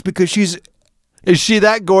 Fuchs because Is she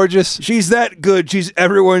that gorgeous? She's that good. She's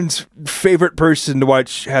everyone's favorite person to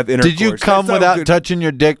watch have intercourse. Did you come without touching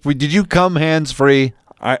your dick? Did you come hands-free?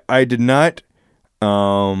 I did not,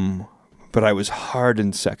 but I was hard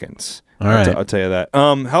in seconds. All right. I'll tell you that.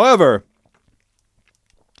 However...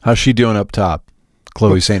 How's she doing up top?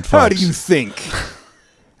 Chloe St. Fuchs. How do you think?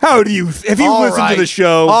 Have you listened to the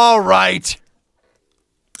show? All right.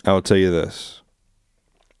 I will tell you this.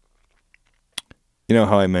 You know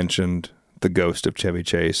how I mentioned the ghost of Chevy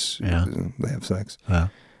Chase? Yeah. They have sex. Yeah.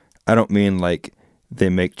 I don't mean like they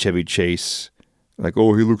make Chevy Chase like,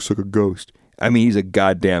 oh, he looks like a ghost. I mean, he's a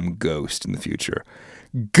goddamn ghost in the future.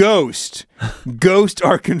 Ghosts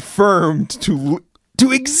are confirmed to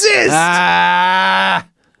exist.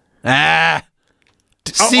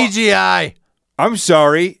 CGI. I'm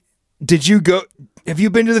sorry. Have you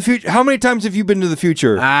been to the future? How many times have you been to the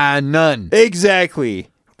future? None. Exactly.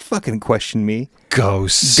 Fucking question me.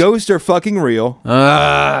 Ghosts. Ghosts are fucking real.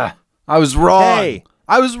 I was wrong. Hey.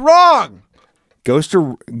 I was wrong. Ghosts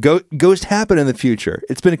happen in the future.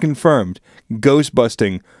 It's been confirmed. Ghost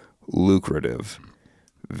busting, lucrative.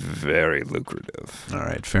 Very lucrative. All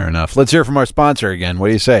right, fair enough. Let's hear from our sponsor again. What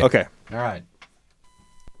do you say? Okay. All right.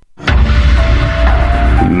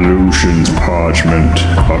 Lucian's Parchment,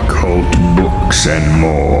 occult books, and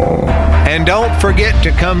more. And don't forget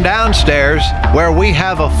to come downstairs where we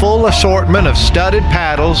have a full assortment of studded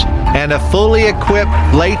paddles and a fully equipped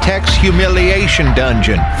latex humiliation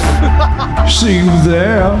dungeon. See you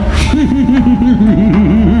there.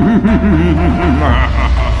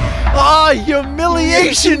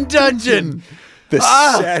 Humiliation dungeon. The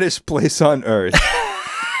saddest place on earth.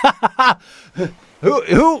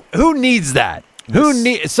 Who needs that?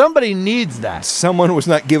 Somebody needs that. Someone was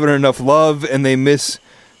not given enough love, and they miss.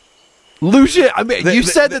 Lucian, I mean, you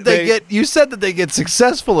said that they get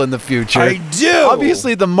successful in the future. I do.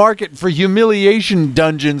 Obviously, the market for humiliation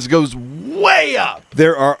dungeons goes way up.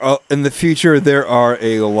 There are in the future. There are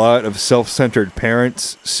a lot of self-centered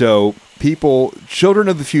parents. So children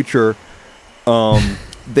of the future,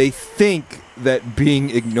 they think that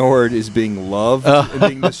being ignored is being loved, and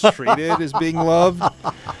being mistreated is being loved.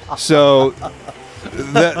 So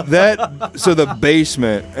so the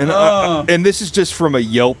basement, and this is just from a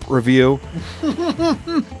Yelp review,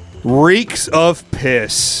 reeks of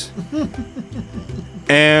piss,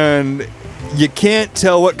 and you can't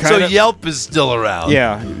tell what kind So of. Yelp is still around.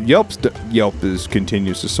 Yeah, Yelp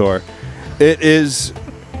continues to soar. It is,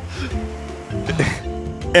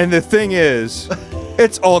 and the thing is,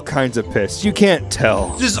 it's all kinds of piss. You can't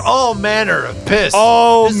tell. Just all manner of piss.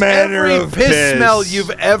 All manner every of piss piss smell you've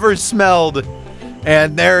ever smelled,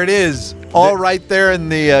 and there it is, all right there in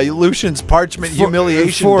the Lucian's Parchment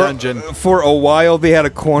humiliation dungeon. For a while, they had a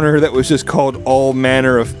corner that was just called All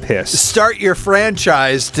Manner of Piss. Start your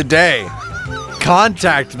franchise today.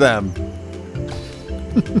 Contact them.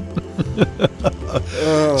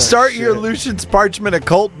 Start your Lucian's Parchment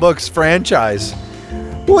occult books franchise.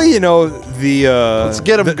 Well, you know, Let's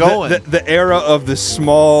get 'em going. The era of the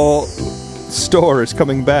small store is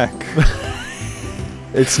coming back.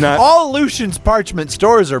 It's not All Lucian's Parchment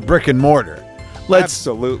stores are brick and mortar.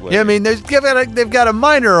 absolutely. Yeah, I mean, they've got a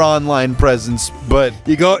minor online presence, but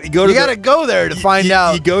You got to go there to find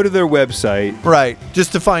out. You go to their website, Right,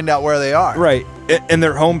 just to find out where they are. right? And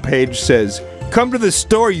their homepage says, "Come to the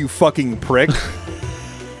store, you fucking prick."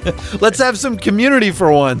 Let's have some community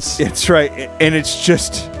for once. It's right, and it's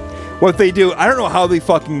just what they do. I don't know how they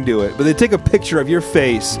fucking do it, but they take a picture of your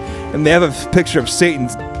face and they have a picture of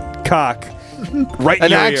Satan's cock right in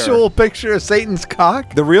An your actual ear. picture of Satan's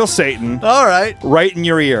cock? The real Satan, All right. right in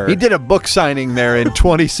your ear. He did a book signing there in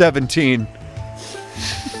 2017.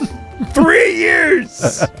 3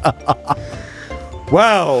 years.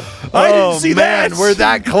 Wow, I didn't see man, that. we're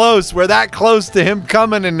that close. We're that close to him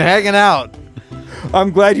coming and hanging out.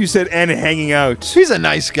 I'm glad you said "and hanging out" He's a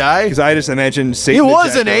nice guy. because I just imagined Satan. He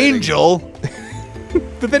was an ejaculating. angel.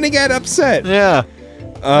 But then he got upset. Yeah.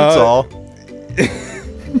 That's all.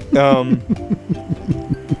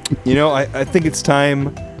 You know, I think it's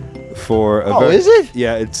time for. Is it?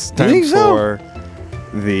 Yeah, it's You time think so? for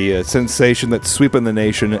the sensation that's sweeping the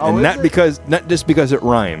nation, and is it? not just because it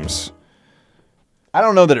rhymes. I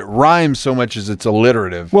don't know that it rhymes so much as it's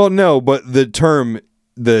alliterative. Well, no, but the term,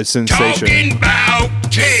 the sensation, Talking about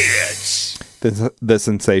tits. the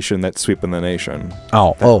sensation that's sweeping the nation.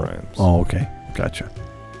 Oh, That rhymes. okay. Gotcha.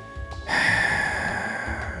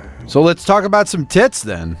 So let's talk about some tits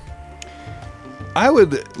then. I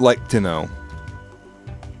would like to know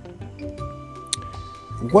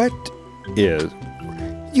what is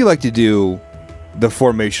you like to do the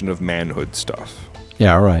formation of manhood stuff.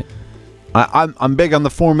 Yeah, all right. I'm big on the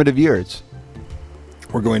formative years.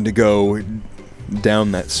 We're going to go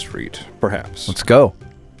down that street, perhaps. Let's go.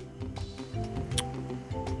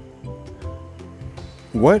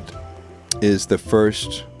 What is the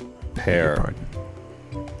first pair?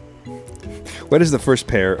 What is the first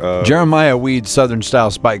pair of? Jeremiah Weed Southern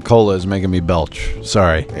Style Spike Cola is making me belch.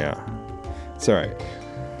 Sorry. Yeah, it's all right.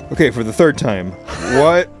 Okay, for the third time,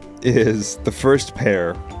 what is the first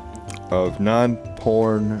pair of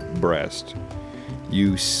non-porn breast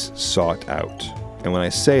you sought out? And when I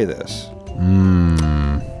say this,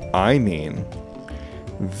 I mean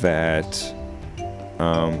that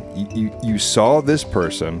you saw this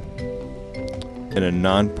person in a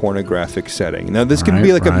non-pornographic setting. Now, this can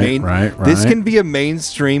be like This can be a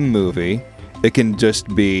mainstream movie. It can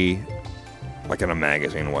just be like in a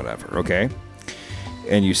magazine, whatever. Okay,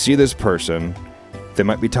 and you see this person. They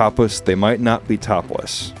might be topless. They might not be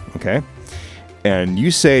topless. Okay, and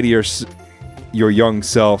you say to your young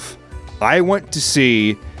self, "I want to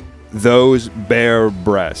see those bare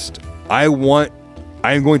breasts. I'm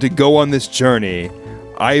going to go on this journey.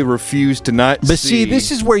 I refuse to not see." But see,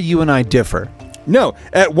 this is where you and I differ. No,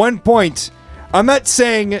 at one point, I'm not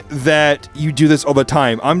saying that you do this all the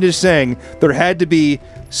time. I'm just saying there had to be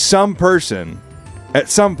some person at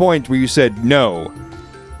some point where you said, no,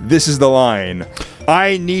 this is the line.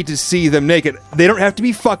 I need to see them naked. They don't have to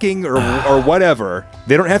be fucking or whatever.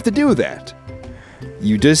 They don't have to do that.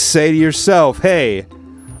 You just say to yourself, hey,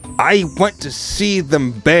 I want to see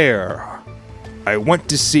them bare. I want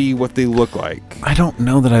to see what they look like. I don't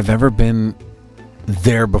know that I've ever been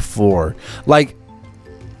there before. Like,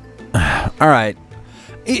 all right.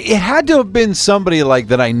 It had to have been somebody like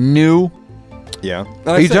that I knew. Yeah.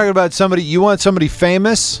 Are you talking about somebody, you want somebody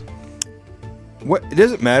famous? What? It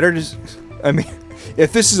doesn't matter. I mean,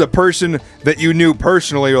 if this is a person that you knew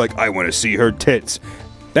personally, you're like, I want to see her tits.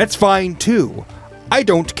 That's fine too. I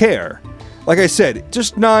don't care. Like I said,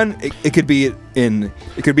 just it could be in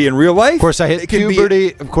real life. Of course, I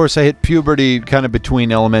hit puberty kind of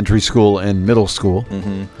between elementary school and middle school.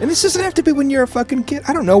 Mm-hmm. And this doesn't have to be when you're a fucking kid.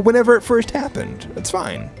 I don't know, whenever it first happened. That's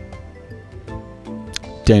fine.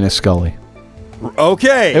 Dana Scully.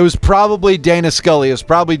 Okay. It was probably Dana Scully. It was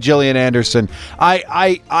probably Gillian Anderson.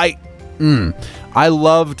 I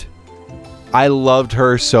loved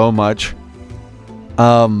her so much.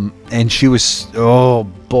 And she was, oh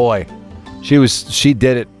boy. She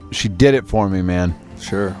did it. She did it for me, man.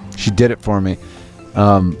 Sure. She did it for me.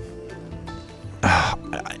 And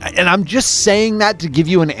I'm just saying that to give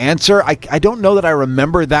you an answer. I don't know that I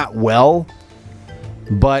remember that well,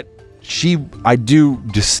 but I do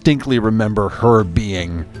distinctly remember her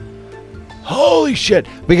being, holy shit.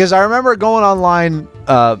 Because I remember going online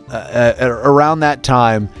around that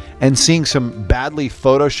time and seeing some badly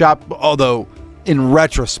photoshopped, although in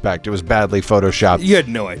retrospect, it was badly photoshopped. You had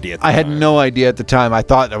no idea. I had no idea at the time. I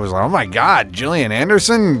thought, I was like, oh my God, Gillian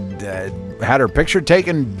Anderson had her picture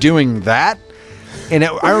taken doing that. And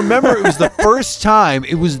I remember it was the first time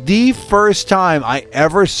I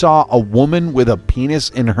ever saw a woman with a penis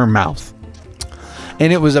in her mouth.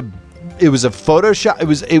 And it was a Photoshop.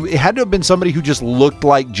 It had to have been somebody who just looked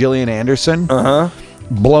like Gillian Anderson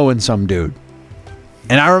blowing some dude.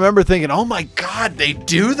 And I remember thinking, oh my God, they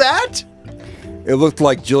do that? It looked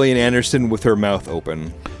like Gillian Anderson with her mouth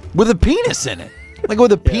open. With a penis in it. Like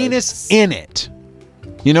with a penis in it.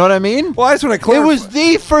 You know what I mean? Well, I just want to clarify. It was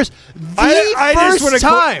the first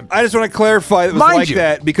time. I just want to clarify it was Mind like you.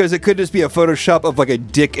 that because it could just be a Photoshop of like a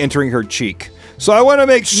dick entering her cheek. So I want to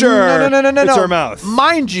make sure it's her mouth.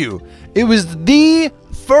 Mind you, it was the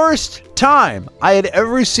first time I had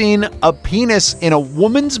ever seen a penis in a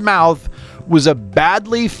woman's mouth was a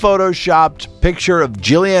badly photoshopped picture of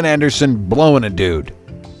Gillian Anderson blowing a dude.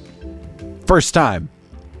 First time.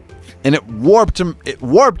 And it warped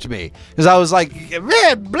me because I was like,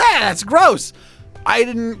 man, blah, that's gross. I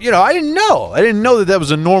didn't know. I didn't know that was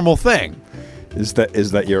a normal thing. Is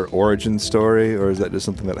that your origin story, or is that just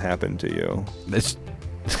something that happened to you?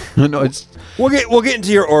 We'll get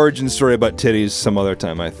into your origin story about titties some other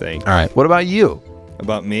time, I think. All right. What about you?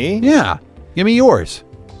 About me? Yeah. Give me yours.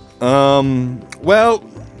 Well,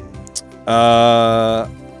 I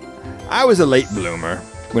was a late bloomer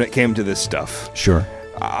when it came to this stuff. Sure.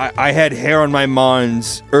 I had hair on my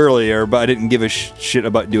mons earlier, but I didn't give a shit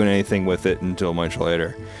about doing anything with it until much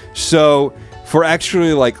later. So, for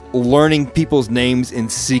actually, like, learning people's names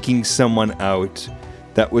and seeking someone out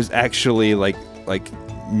that was actually, like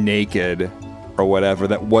naked or whatever,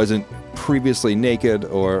 that wasn't previously naked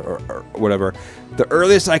or whatever, the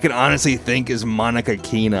earliest I can honestly think is Monica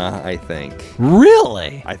Keena, I think.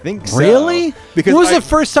 Really? I think so. Really? Because when was the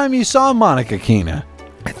first time you saw Monica Keena?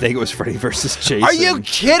 I think it was Freddy vs. Jason. Are you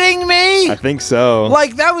kidding me? I think so.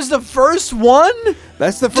 Like, that was the first one?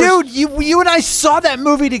 That's the first. Dude, you and I saw that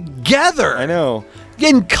movie together. I know.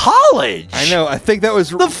 In college. I know. I think that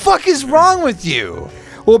was. The fuck is wrong with you?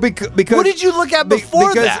 Well, because. What did you look at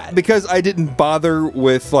before that? Because I didn't bother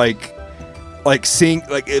with, like seeing,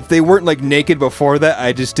 like, if they weren't, like, naked before that,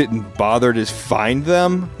 I just didn't bother to find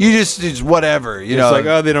them. You just whatever, you know. It's like,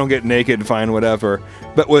 oh, they don't get naked, fine, whatever.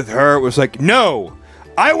 But with her, it was like, no!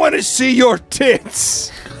 I want to see your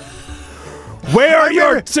tits. Where are your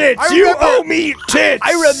remember- tits? I You remember- owe me tits.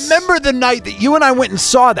 I remember the night that you and I went and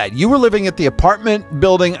saw that. You were living at the apartment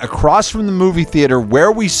building across from the movie theater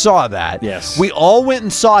where we saw that. Yes. We all went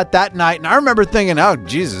and saw it that night, and I remember thinking, oh,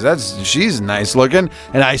 Jesus, she's nice looking.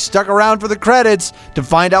 And I stuck around for the credits to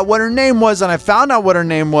find out what her name was, and I found out what her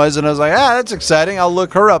name was, and I was like, that's exciting. I'll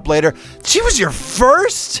look her up later. She was your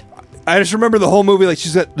first? I just remember the whole movie, like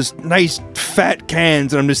she's got this nice fat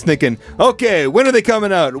cans, and I'm just thinking, okay, when are they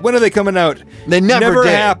coming out? When are they coming out? They never did.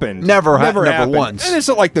 happened. Never happened. once. And it's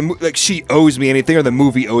not like like she owes me anything or the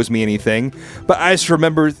movie owes me anything. But I just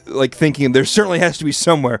remember like thinking, there certainly has to be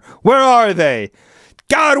somewhere. Where are they?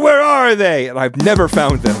 God, where are they? And I've never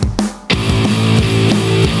found them.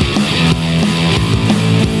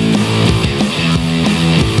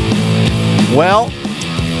 Well,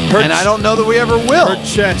 and I don't know that we ever will. Her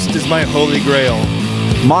chest is my holy grail.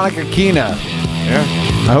 Monica Keena. Yeah.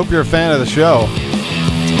 I hope you're a fan of the show.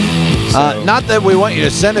 Not that we want you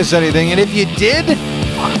to send us anything, and if you did,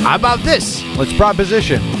 how about this? Let's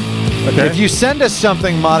proposition. Okay. If you send us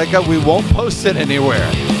something, Monica, we won't post it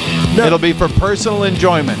anywhere. No. It'll be for personal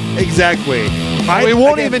enjoyment. Exactly. We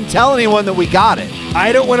won't even tell anyone that we got it.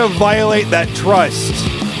 I don't want to violate that trust.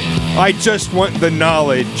 I just want the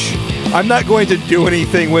knowledge. I'm not going to do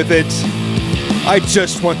anything with it. I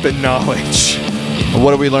just want the knowledge.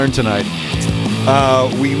 What did we learn tonight?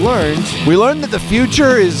 We learned that the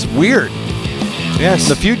future is weird. Yes.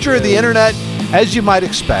 The future of the internet, as you might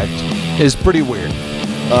expect, is pretty weird.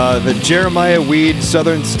 The Jeremiah Weed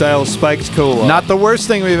Southern Style Spiked Cola. Not the worst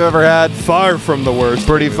thing we've ever had. Far from the worst.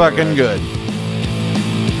 Pretty fucking good.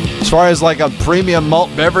 As far as like a premium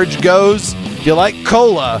malt beverage goes, if you like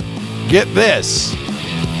cola, get this.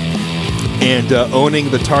 And owning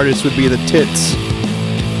the TARDIS would be the tits.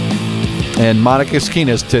 And Monica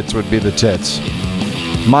Skina's tits would be the tits.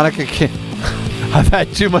 I've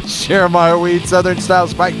had too much Jeremiah Weed Southern Style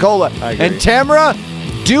Spiked Cola. I agree. And Tamara,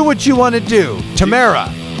 do what you want to do.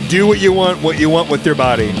 Tamara. Do what you want with your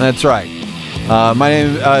body. That's right. My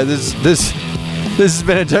name, this has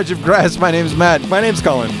been A Touch of Grass. My name's Matt. My name's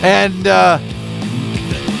Colin. And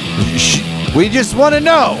we just want to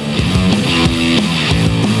know,